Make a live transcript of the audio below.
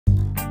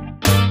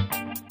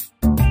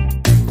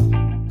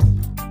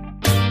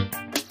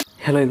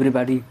Hello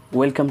everybody,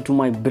 welcome to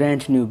my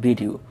brand new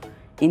video.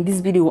 In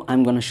this video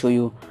I'm gonna show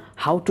you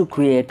how to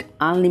create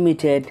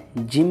unlimited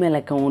Gmail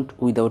account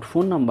without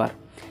phone number,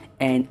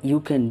 and you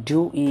can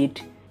do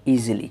it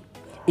easily.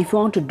 If you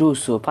want to do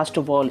so, first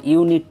of all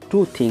you need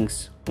two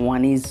things.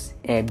 One is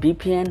a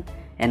VPN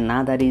and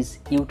another is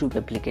YouTube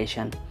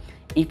application.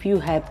 If you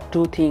have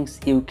two things,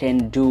 you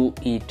can do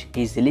it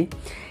easily.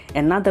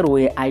 Another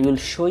way I will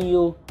show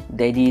you,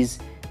 that is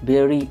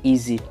very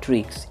easy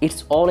tricks.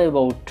 It's all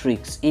about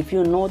tricks. If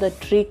you know the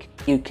trick,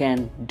 you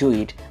can do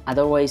it,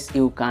 otherwise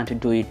you can't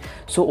do it.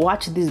 So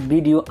watch this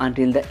video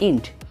until the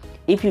end.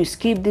 If you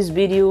skip this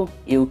video,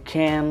 you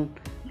can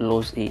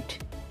lose it.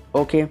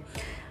 Okay,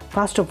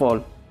 first of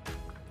all,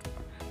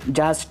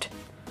 just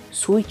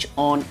switch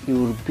on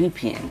your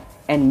VPN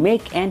and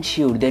make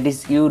ensure that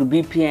is your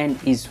VPN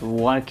is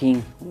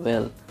working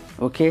well.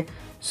 Okay,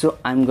 so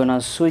I'm gonna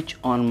switch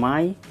on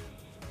my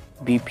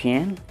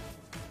VPN.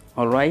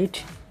 All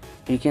right,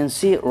 you can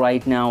see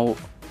right now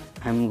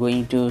I'm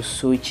going to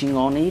switching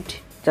on it.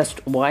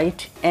 Just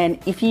wait, and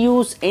if you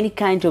use any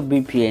kind of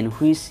VPN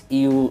which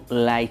you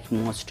like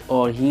most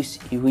or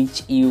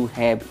which you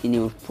have in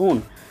your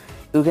phone,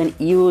 you can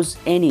use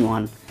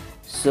anyone.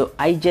 So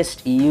I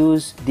just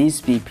use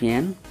this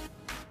VPN.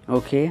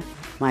 Okay,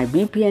 my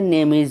VPN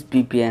name is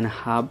VPN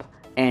Hub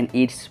and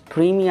it's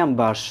premium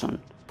version.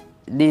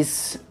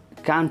 This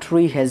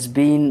country has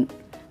been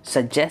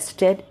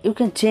suggested. You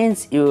can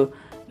change your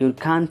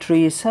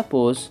country.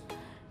 Suppose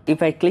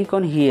if I click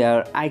on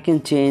here, I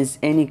can change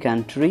any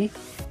country.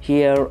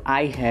 Here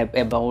I have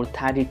about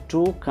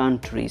 32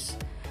 countries.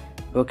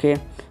 Okay,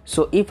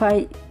 so if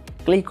I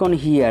click on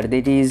here,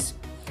 that is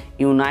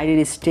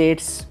United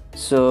States,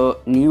 so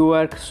New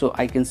York, so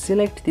I can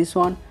select this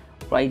one.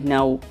 Right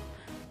now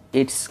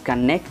it's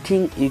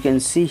connecting, you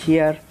can see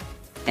here,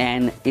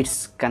 and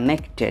it's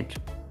connected.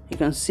 You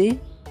can see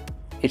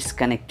it's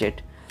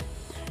connected.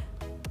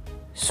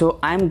 So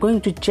I'm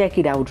going to check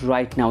it out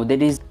right now,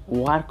 that is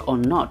work or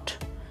not.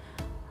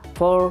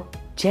 For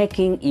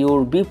checking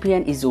your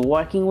VPN is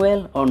working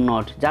well or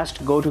not,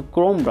 just go to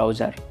Chrome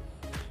browser.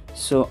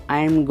 So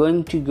I'm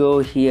going to go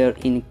here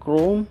in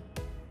Chrome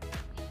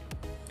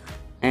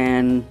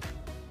and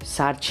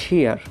search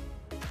here,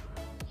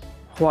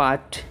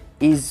 what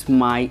is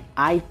my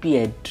IP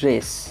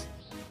address.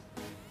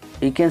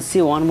 You can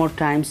see one more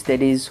times,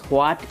 that is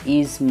what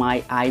is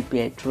my IP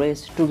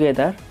address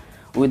together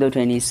without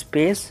any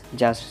space.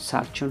 Just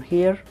search on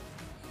here.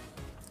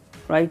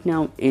 Right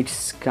now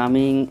it's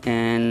coming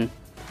and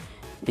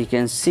you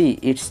can see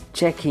it's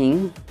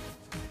checking,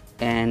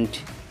 and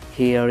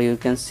here you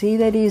can see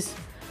that is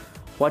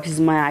what is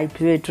my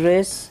IP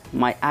address.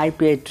 My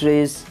IP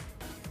address,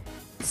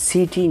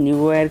 city New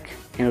York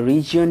and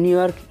region New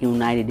York,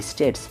 United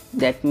States.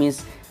 That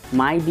means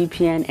my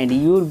VPN and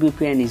your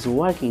VPN is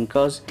working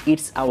because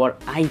it's our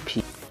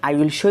IP. I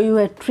will show you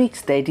a trick,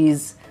 that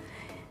is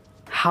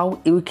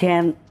how you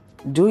can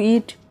do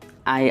it.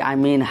 I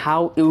mean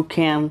how you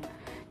can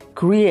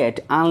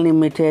create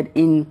unlimited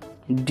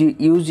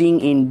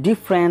using in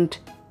different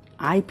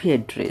IP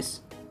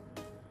address.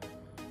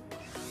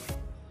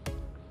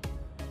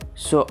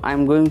 So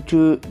I'm going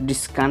to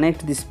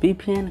disconnect this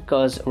VPN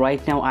because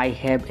right now I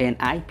have an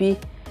IP,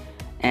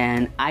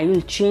 and I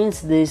will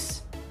change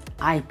this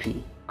IP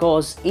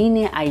because in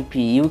an IP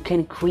you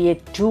can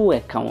create two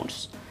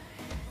accounts.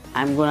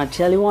 I'm gonna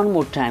tell you one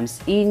more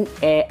times, in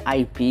a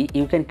IP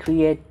you can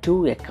create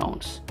two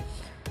accounts.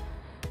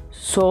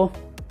 So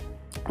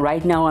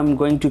right now I'm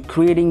going to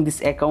creating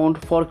this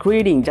account. For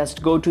creating,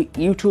 just go to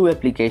YouTube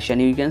application.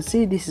 You can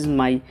see this is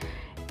my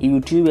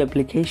YouTube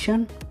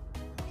application,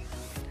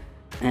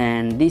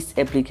 and this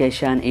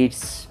application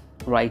is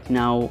right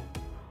now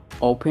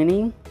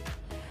opening.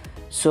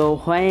 So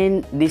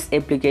when this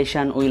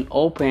application will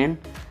open,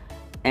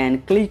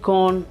 and click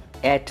on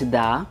at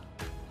the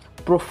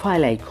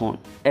profile icon.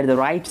 At the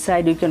right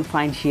side you can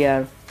find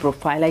here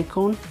profile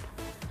icon.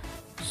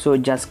 So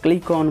just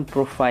click on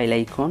profile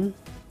icon,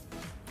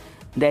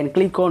 then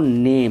click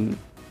on name.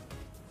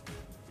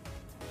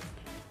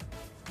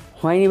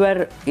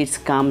 Whenever it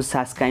comes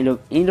such kind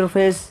of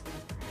interface,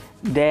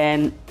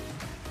 then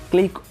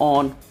click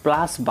on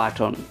plus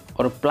button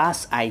or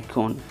plus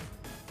icon.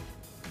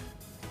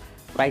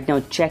 Right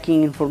now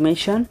checking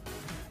information.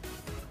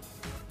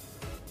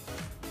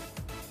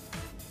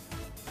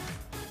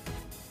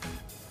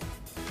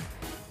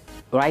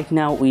 Right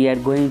now we are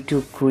going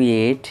to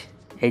create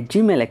a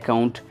Gmail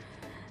account.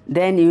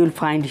 Then you will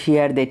find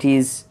here that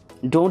is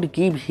don't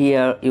give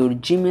here your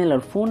Gmail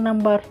or phone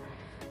number.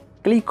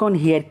 Click on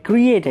here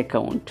create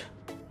account,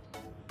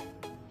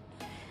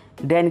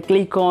 then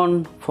click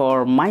on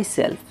for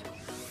myself.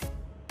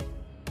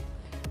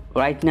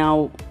 Right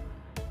now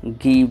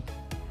give,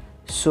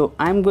 so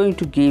I'm going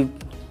to give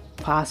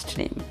first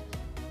name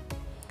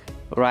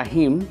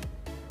Rahim,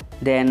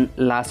 then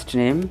last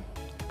name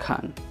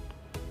Khan,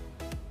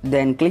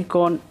 then click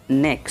on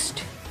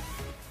next.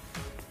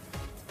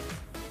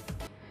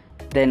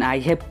 Then I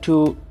have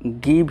to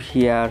give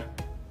here,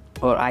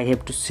 or I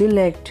have to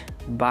select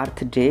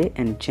birthday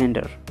and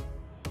gender.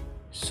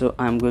 So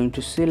I'm going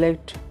to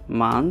select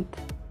month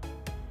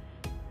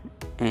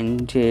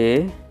and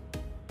day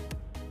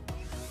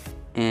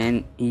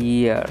and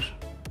year.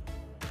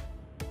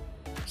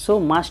 So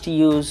must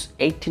use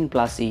 18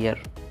 plus year.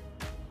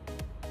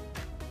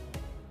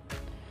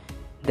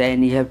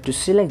 Then you have to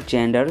select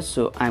gender,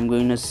 so I'm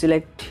going to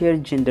select here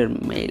gender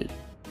male.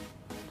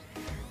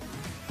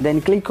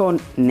 Then click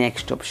on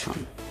next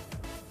option.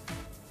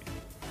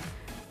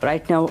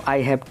 Right now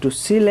I have to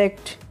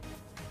select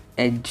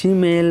a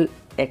Gmail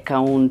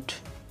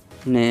account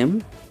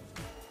name.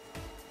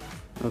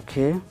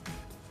 Okay,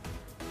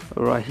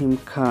 Rahim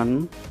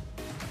Khan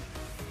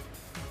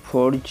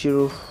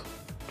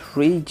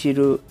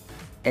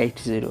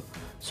 403080.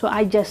 So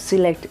I just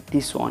select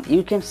this one.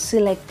 You can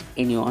select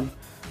anyone,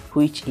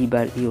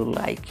 whichever you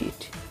like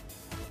it.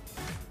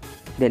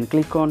 Then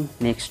click on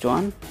next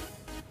one.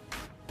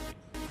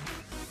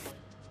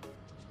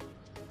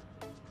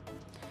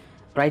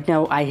 Right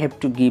now I have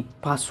to give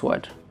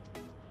password,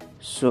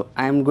 so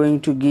I'm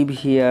going to give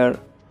here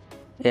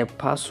a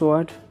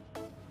password.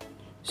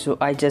 So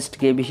I just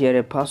gave here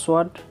a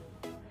password.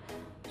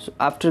 So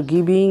after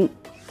giving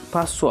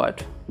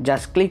password,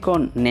 just click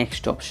on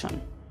next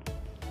option.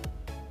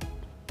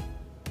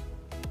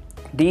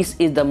 This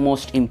is the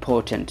most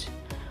important.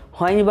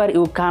 Whenever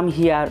you come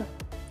here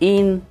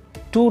in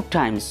 2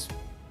 times,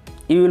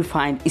 you will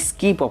find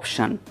skip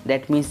option.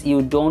 That means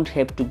you don't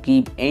have to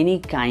give any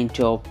kind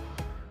of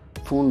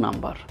phone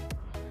number.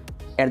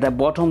 At the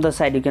bottom of the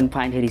side you can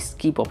find here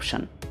skip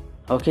option.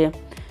 Okay,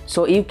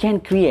 so you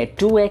can create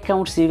 2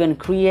 accounts. You can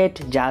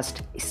create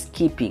just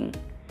skipping,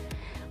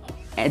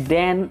 and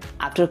then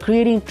after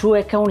creating 2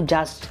 accounts,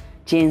 just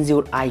change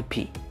your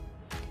IP.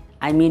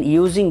 I mean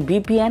using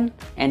VPN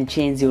and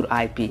change your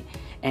IP,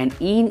 and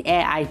in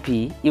a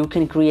IP you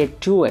can create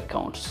 2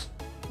 accounts.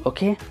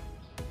 Okay,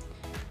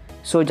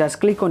 so just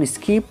click on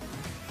skip.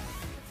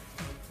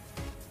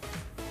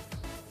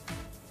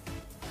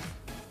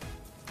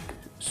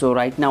 So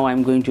right now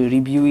I'm going to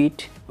review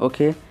it.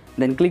 Okay,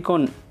 then click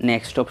on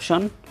next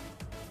option,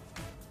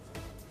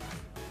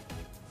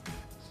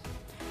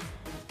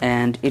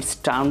 and it's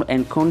term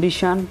and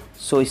condition.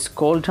 So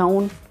scroll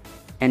down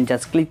and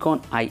just click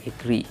on I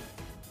agree.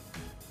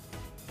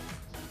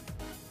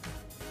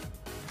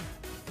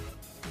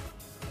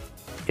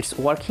 It's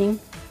working,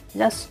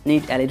 just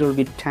need a little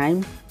bit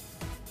time.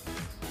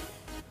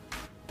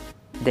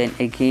 Then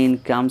again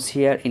comes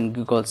here in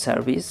Google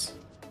service.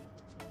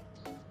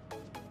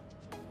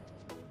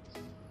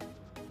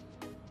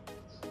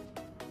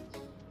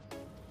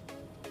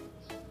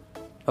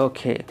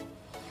 Okay,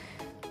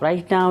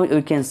 right now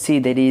you can see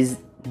that is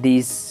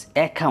this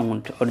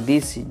account or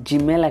this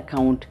Gmail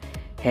account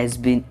has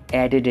been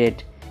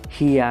added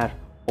here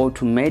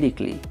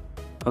automatically.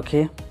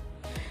 Okay,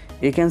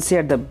 you can see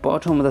at the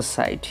bottom of the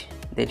site,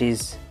 that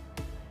is,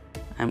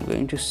 I'm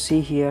going to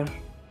see here.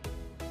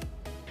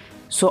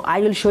 So I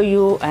will show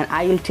you and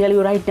I will tell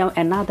you right now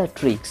another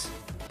tricks.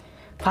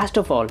 First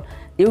of all,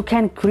 you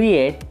can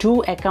create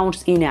 2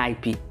 accounts in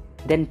IP,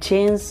 then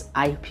change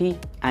IP,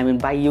 I mean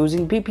by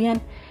using VPN,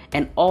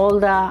 and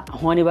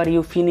whenever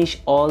you finish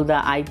all the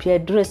IP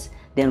address,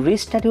 then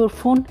restart your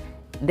phone.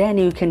 Then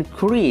you can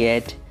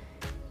create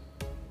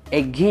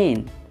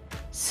again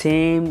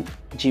same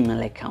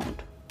Gmail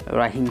account,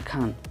 Rahim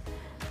Khan.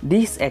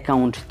 This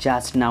account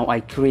just now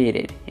I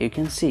created. You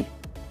can see,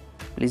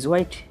 please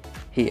wait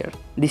here.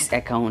 This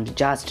account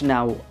just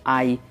now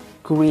I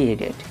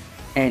created,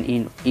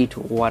 and it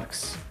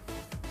works.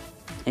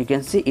 You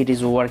can see it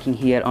is working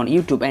here on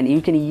YouTube, and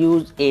you can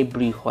use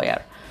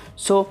everywhere.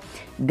 So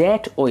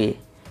that way,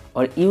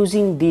 or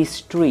using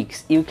these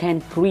tricks, you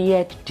can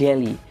create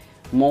daily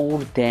more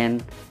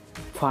than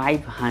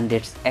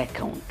 500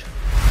 account.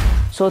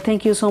 So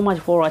thank you so much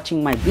for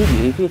watching my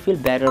video. If you feel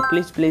better,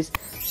 please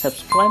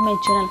subscribe my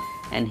channel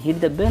and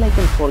hit the bell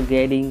icon for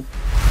getting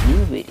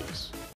new videos.